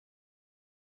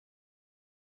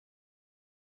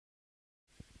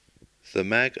The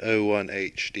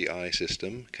MAG-01H DI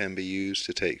system can be used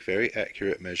to take very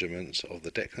accurate measurements of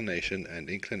the declination and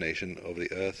inclination of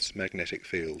the Earth's magnetic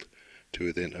field to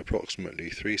within approximately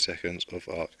 3 seconds of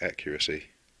arc accuracy.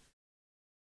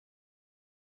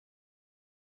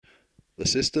 The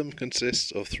system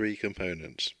consists of 3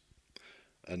 components: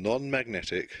 a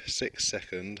non-magnetic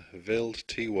 6-second VILD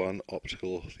T1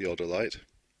 optical theodolite,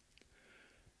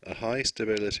 a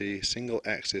high-stability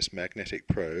single-axis magnetic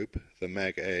probe, the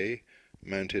MAG-A,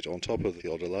 mounted on top of the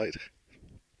theodolite,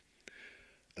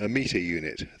 a meter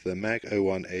unit, the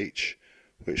MAG-01H,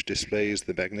 which displays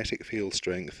the magnetic field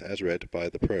strength as read by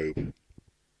the probe.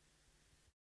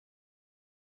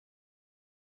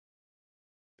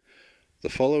 The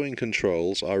following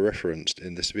controls are referenced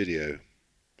in this video: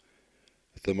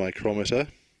 the micrometer,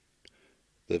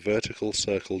 the vertical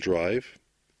circle drive,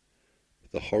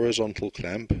 the horizontal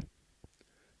clamp,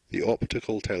 the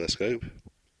optical telescope,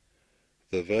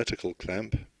 the vertical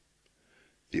clamp,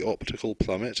 the optical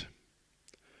plummet,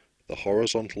 the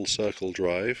horizontal circle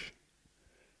drive,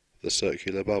 the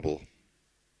circular bubble.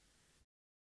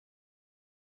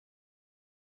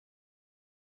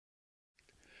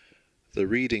 The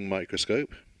reading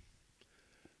microscope,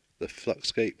 the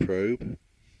fluxgate probe,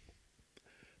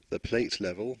 the plate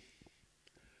level,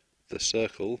 the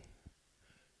circle,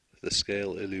 the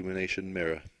scale illumination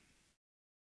mirror.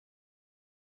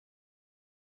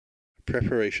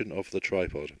 Preparation of the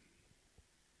tripod.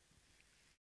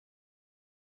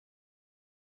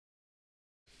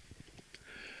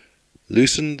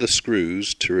 Loosen the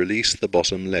screws to release the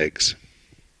bottom legs.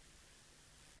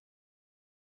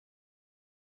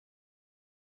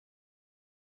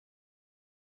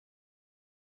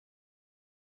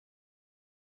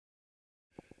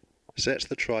 Set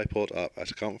the tripod up at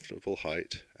a comfortable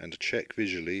height and check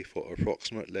visually for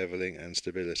approximate leveling and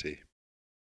stability.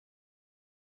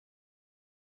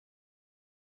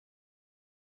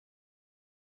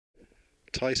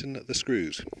 Tighten the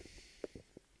screws.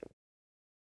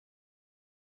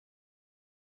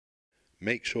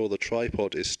 Make sure the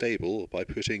tripod is stable by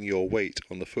putting your weight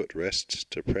on the footrests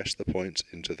to press the points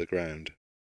into the ground.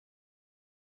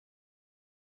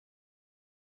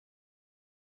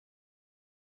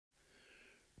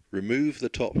 Remove the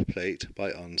top plate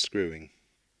by unscrewing.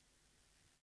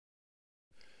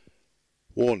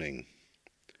 Warning: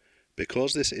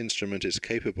 because this instrument is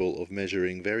capable of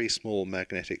measuring very small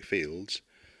magnetic fields,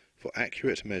 for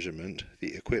accurate measurement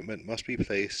the equipment must be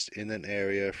placed in an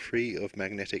area free of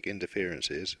magnetic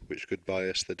interferences which could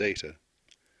bias the data.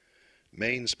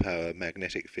 Mains power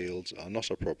magnetic fields are not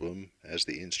a problem, as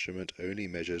the instrument only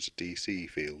measures DC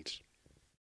fields.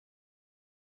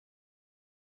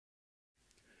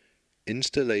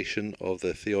 Installation of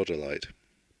the theodolite.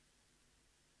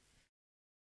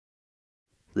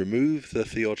 Remove the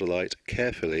theodolite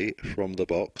carefully from the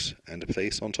box and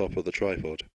place on top of the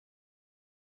tripod.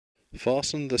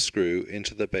 Fasten the screw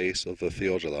into the base of the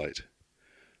theodolite.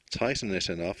 Tighten it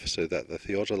enough so that the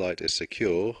theodolite is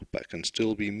secure but can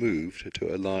still be moved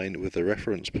to align with the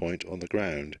reference point on the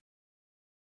ground.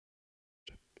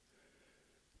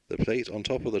 The plate on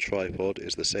top of the tripod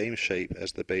is the same shape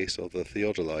as the base of the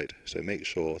theodolite, so make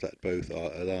sure that both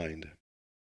are aligned.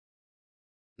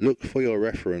 Look for your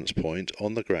reference point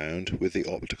on the ground with the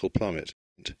optical plummet.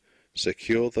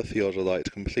 Secure the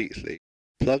theodolite completely.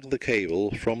 Plug the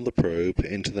cable from the probe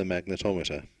into the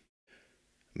magnetometer.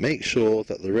 Make sure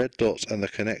that the red dots and the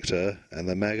connector and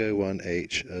the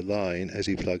MAG-01H align as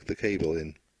you plug the cable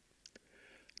in.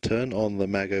 Turn on the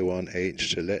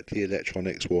MAG-01H to let the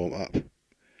electronics warm up.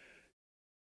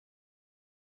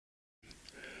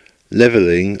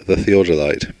 Leveling the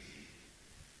theodolite.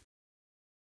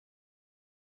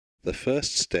 The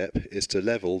first step is to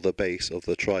level the base of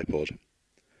the tripod.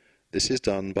 This is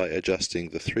done by adjusting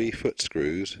the 3 foot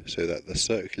screws so that the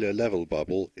circular level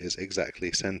bubble is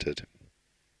exactly centered.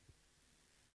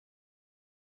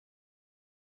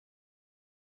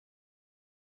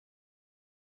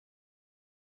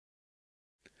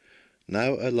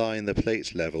 Now align the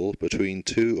plate level between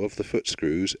 2 of the foot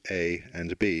screws A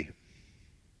and B.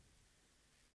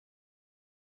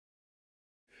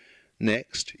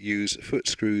 Next, use foot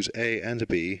screws A and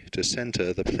B to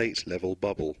center the plate level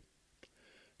bubble.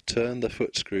 Turn the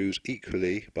foot screws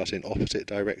equally but in opposite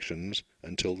directions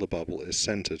until the bubble is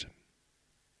centered.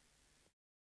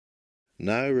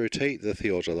 Now rotate the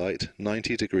theodolite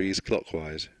 90 degrees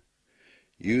clockwise.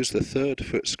 Use the 3rd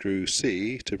foot screw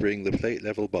C to bring the plate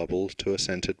level bubble to a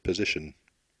centered position.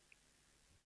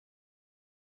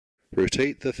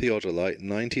 Rotate the theodolite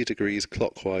 90 degrees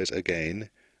clockwise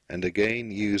again and again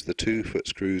use the two foot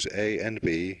screws A and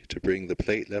B to bring the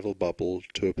plate level bubble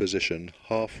to a position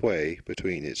halfway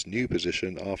between its new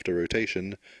position after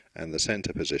rotation and the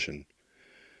center position.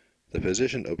 The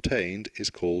position obtained is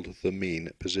called the mean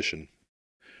position.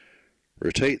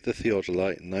 Rotate the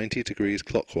theodolite 90 degrees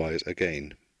clockwise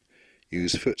again.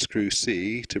 Use foot screw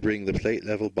C to bring the plate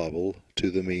level bubble to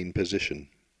the mean position.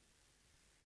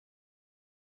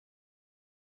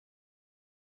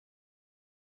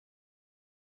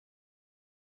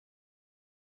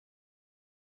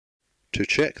 To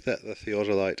check that the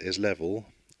theodolite is level,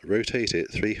 rotate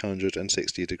it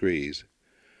 360 degrees.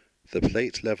 The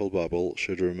plate level bubble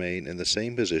should remain in the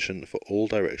same position for all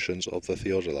directions of the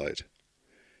theodolite.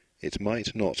 It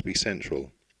might not be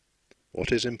central.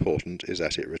 What is important is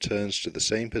that it returns to the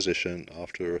same position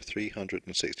after a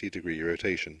 360-degree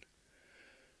rotation.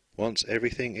 Once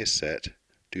everything is set,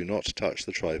 do not touch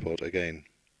the tripod again.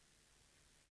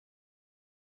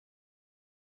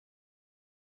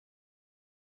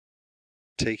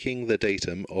 Taking the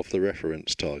datum of the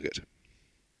reference target.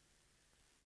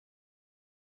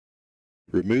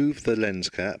 Remove the lens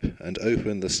cap and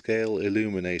open the scale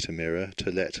illuminator mirror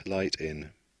to let light in.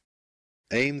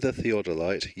 Aim the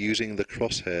theodolite using the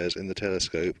crosshairs in the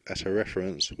telescope at a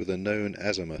reference with a known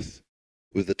azimuth.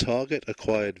 With the target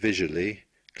acquired visually,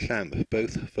 clamp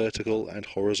both vertical and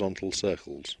horizontal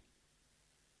circles.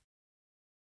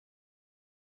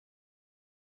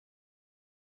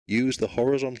 Use the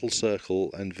horizontal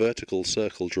circle and vertical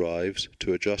circle drives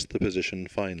to adjust the position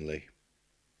finely.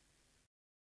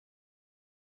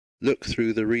 Look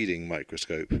through the reading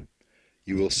microscope.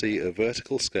 You will see a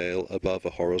vertical scale above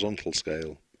a horizontal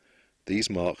scale. These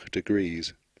mark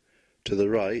degrees. To the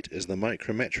right is the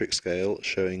micrometric scale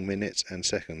showing minutes and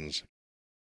seconds.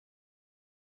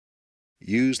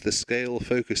 Use the scale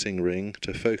focusing ring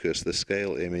to focus the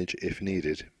scale image if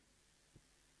needed.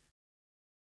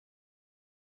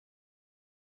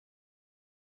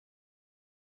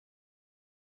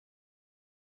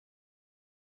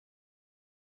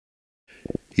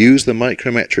 Use the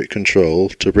micrometric control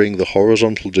to bring the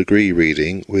horizontal degree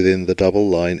reading within the double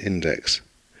line index.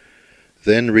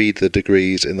 Then read the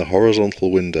degrees in the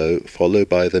horizontal window followed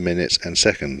by the minutes and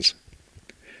seconds.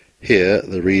 Here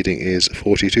the reading is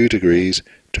 42 degrees,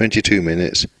 22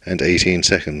 minutes and 18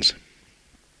 seconds.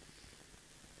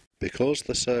 Because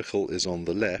the circle is on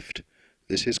the left,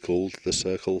 this is called the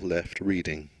circle left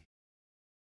reading.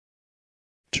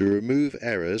 To remove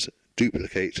errors,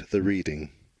 duplicate the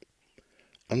reading.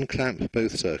 Unclamp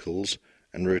both circles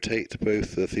and rotate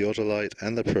both the theodolite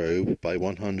and the probe by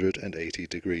 180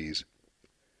 degrees.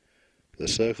 The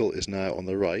circle is now on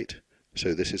the right,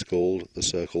 so this is called the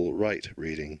circle right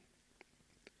reading.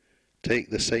 Take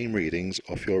the same readings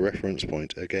off your reference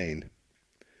point again.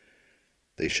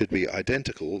 They should be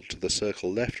identical to the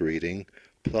circle left reading,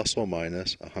 plus or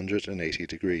minus 180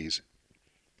 degrees.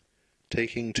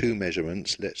 Taking two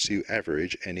measurements lets you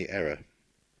average any error.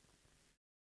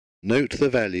 Note the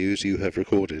values you have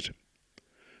recorded.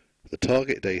 The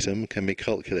target datum can be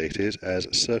calculated as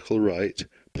circle right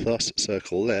plus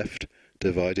circle left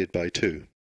divided by 2.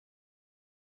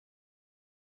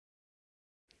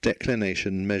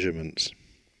 Declination measurements.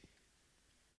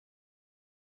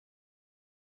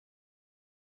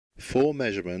 4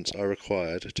 measurements are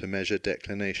required to measure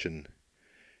declination: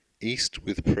 east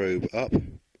with probe up,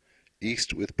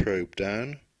 east with probe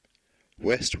down,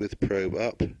 west with probe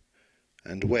up,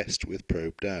 and west with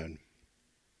probe down.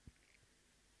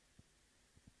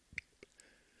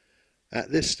 At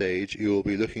this stage you will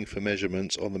be looking for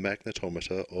measurements on the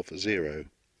magnetometer of 0.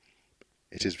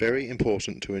 It is very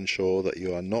important to ensure that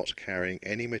you are not carrying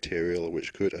any material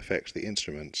which could affect the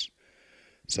instruments,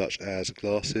 such as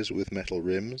glasses with metal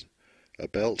rims, a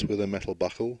belt with a metal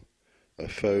buckle, a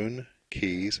phone,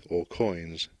 keys or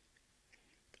coins.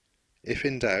 If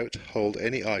in doubt, hold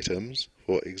any items,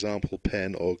 for example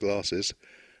pen or glasses,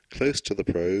 close to the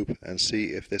probe and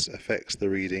see if this affects the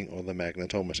reading on the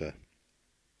magnetometer.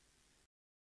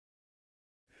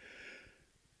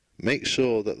 Make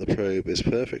sure that the probe is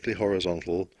perfectly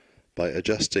horizontal by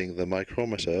adjusting the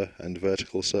micrometer and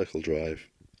vertical circle drive.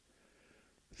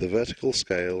 The vertical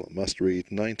scale must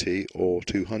read 90 or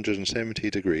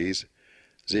 270 degrees,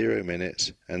 0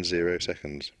 minutes and 0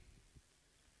 seconds.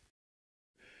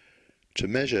 To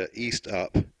measure east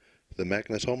up, the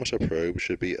magnetometer probe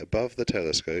should be above the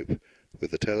telescope,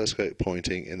 with the telescope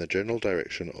pointing in the general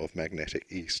direction of magnetic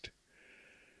east.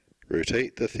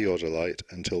 Rotate the theodolite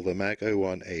until the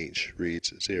mag01H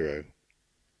reads 0.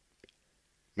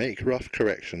 Make rough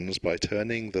corrections by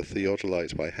turning the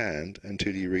theodolite by hand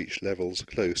until you reach levels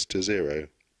close to 0.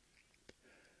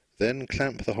 Then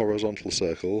clamp the horizontal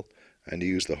circle and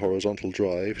use the horizontal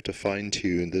drive to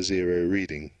fine-tune the zero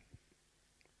reading.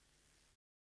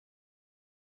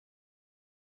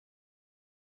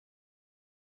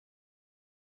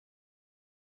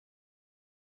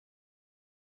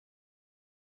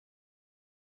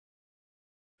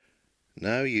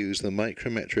 Now use the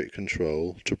micrometric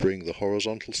control to bring the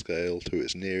horizontal scale to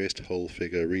its nearest whole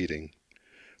figure reading,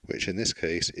 which in this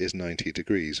case is 90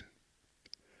 degrees.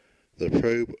 The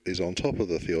probe is on top of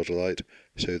the theodolite,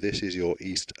 so this is your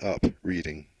east-up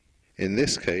reading. In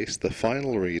this case, the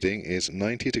final reading is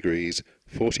 90 degrees,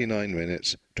 49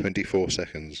 minutes, 24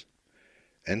 seconds.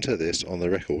 Enter this on the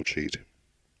record sheet.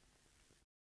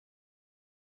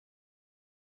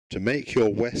 To make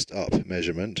your west-up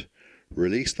measurement,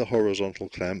 release the horizontal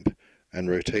clamp and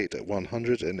rotate at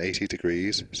 180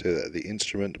 degrees so that the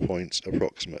instrument points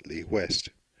approximately west.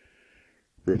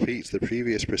 Repeat the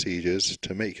previous procedures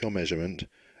to make your measurement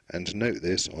and note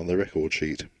this on the record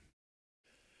sheet.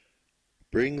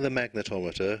 Bring the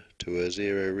magnetometer to a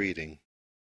zero reading.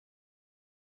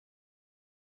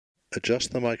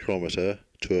 Adjust the micrometer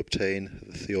to obtain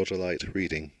the theodolite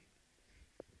reading.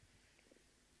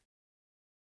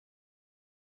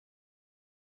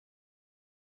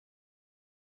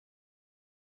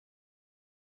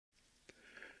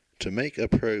 To make a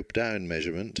probe down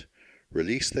measurement,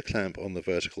 release the clamp on the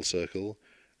vertical circle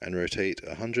and rotate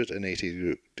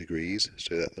 180 degrees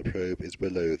so that the probe is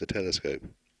below the telescope.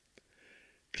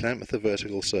 Clamp the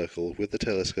vertical circle with the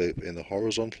telescope in the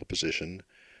horizontal position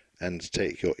and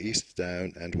take your east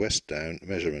down and west down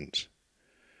measurements.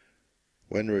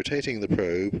 When rotating the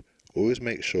probe, always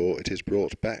make sure it is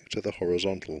brought back to the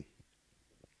horizontal.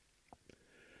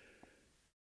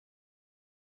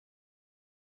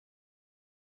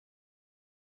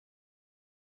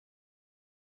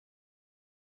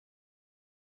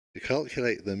 To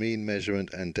calculate the mean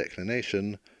measurement and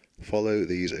declination, follow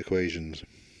these equations.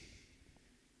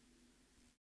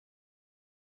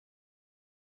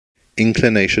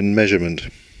 Inclination measurement.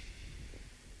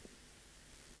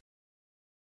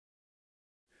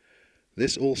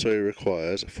 This also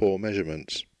requires 4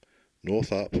 measurements: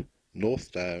 north up,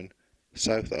 north down,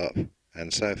 south up,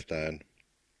 and south down.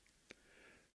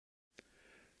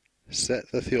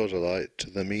 Set the theodolite to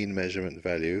the mean measurement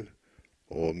value,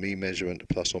 or mean measurement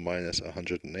plus or minus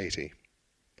 180.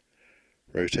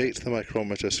 Rotate the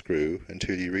micrometer screw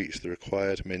until you reach the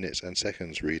required minutes and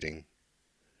seconds reading.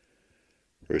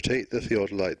 Rotate the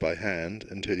theodolite by hand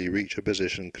until you reach a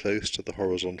position close to the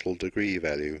horizontal degree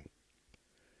value.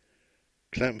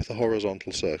 Clamp the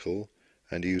horizontal circle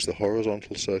and use the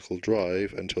horizontal circle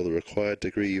drive until the required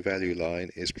degree value line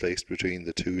is placed between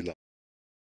the two lines.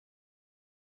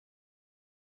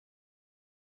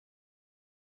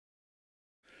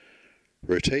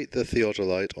 Rotate the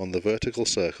theodolite on the vertical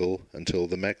circle until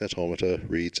the magnetometer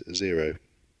reads 0.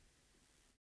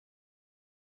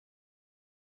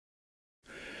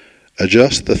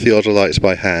 Adjust the theodolites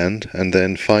by hand and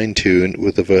then fine-tune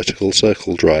with the vertical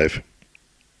circle drive.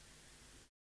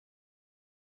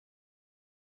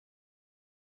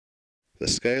 The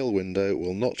scale window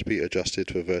will not be adjusted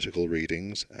for vertical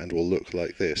readings and will look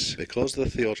like this. Because the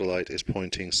theodolite is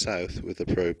pointing south with the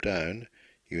probe down,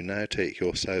 you now take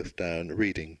your south down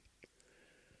reading.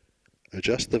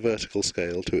 Adjust the vertical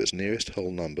scale to its nearest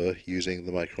whole number using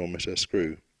the micrometer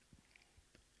screw.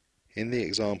 In the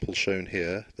example shown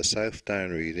here, the south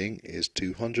down reading is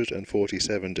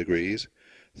 247 degrees,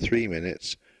 3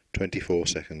 minutes, 24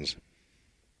 seconds.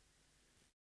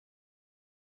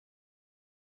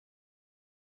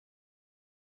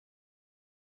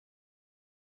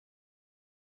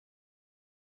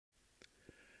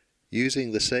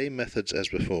 Using the same methods as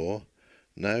before,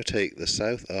 now take the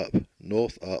south up,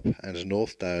 and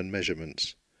north down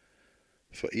measurements.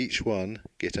 For each one,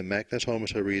 get a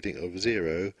magnetometer reading of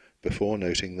 0 before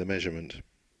noting the measurement.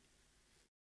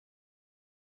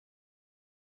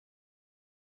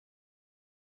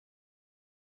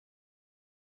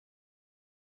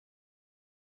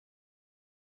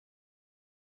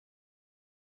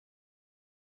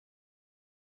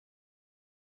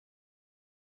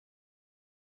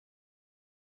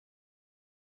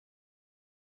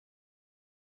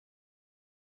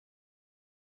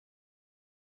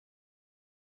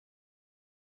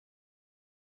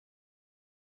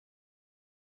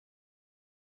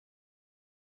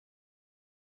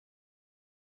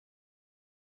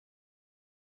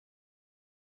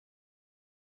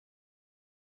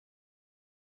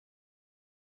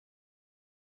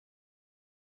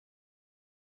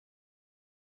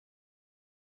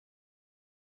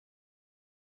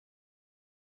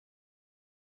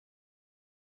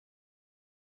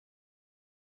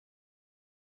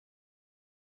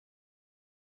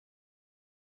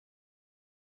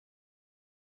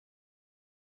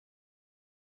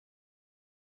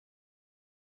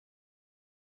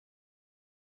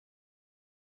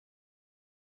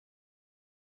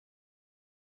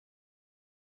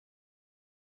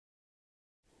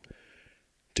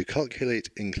 To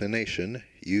calculate inclination,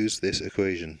 use this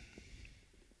equation.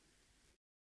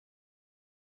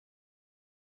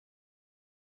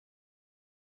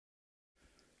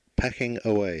 Packing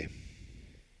away.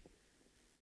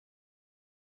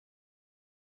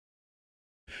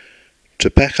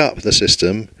 To pack up the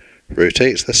system,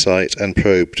 rotate the sight and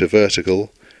probe to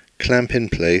vertical, clamp in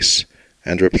place,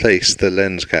 and replace the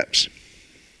lens caps.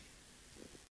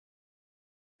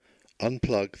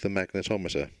 Unplug the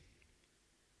magnetometer.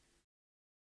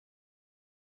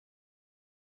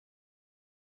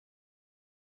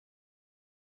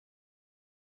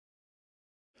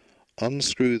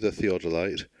 Unscrew the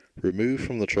theodolite, remove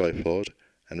from the tripod,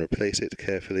 and replace it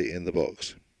carefully in the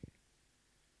box.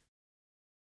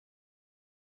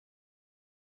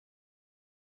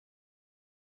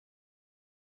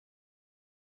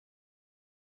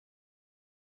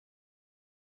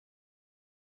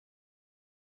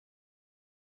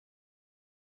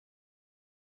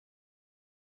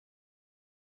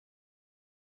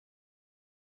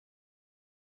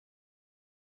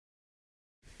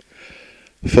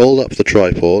 Fold up the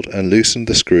tripod and loosen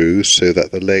the screws so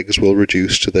that the legs will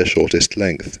reduce to their shortest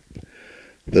length.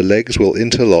 The legs will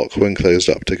interlock when closed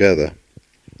up together.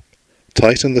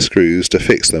 Tighten the screws to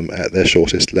fix them at their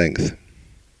shortest length.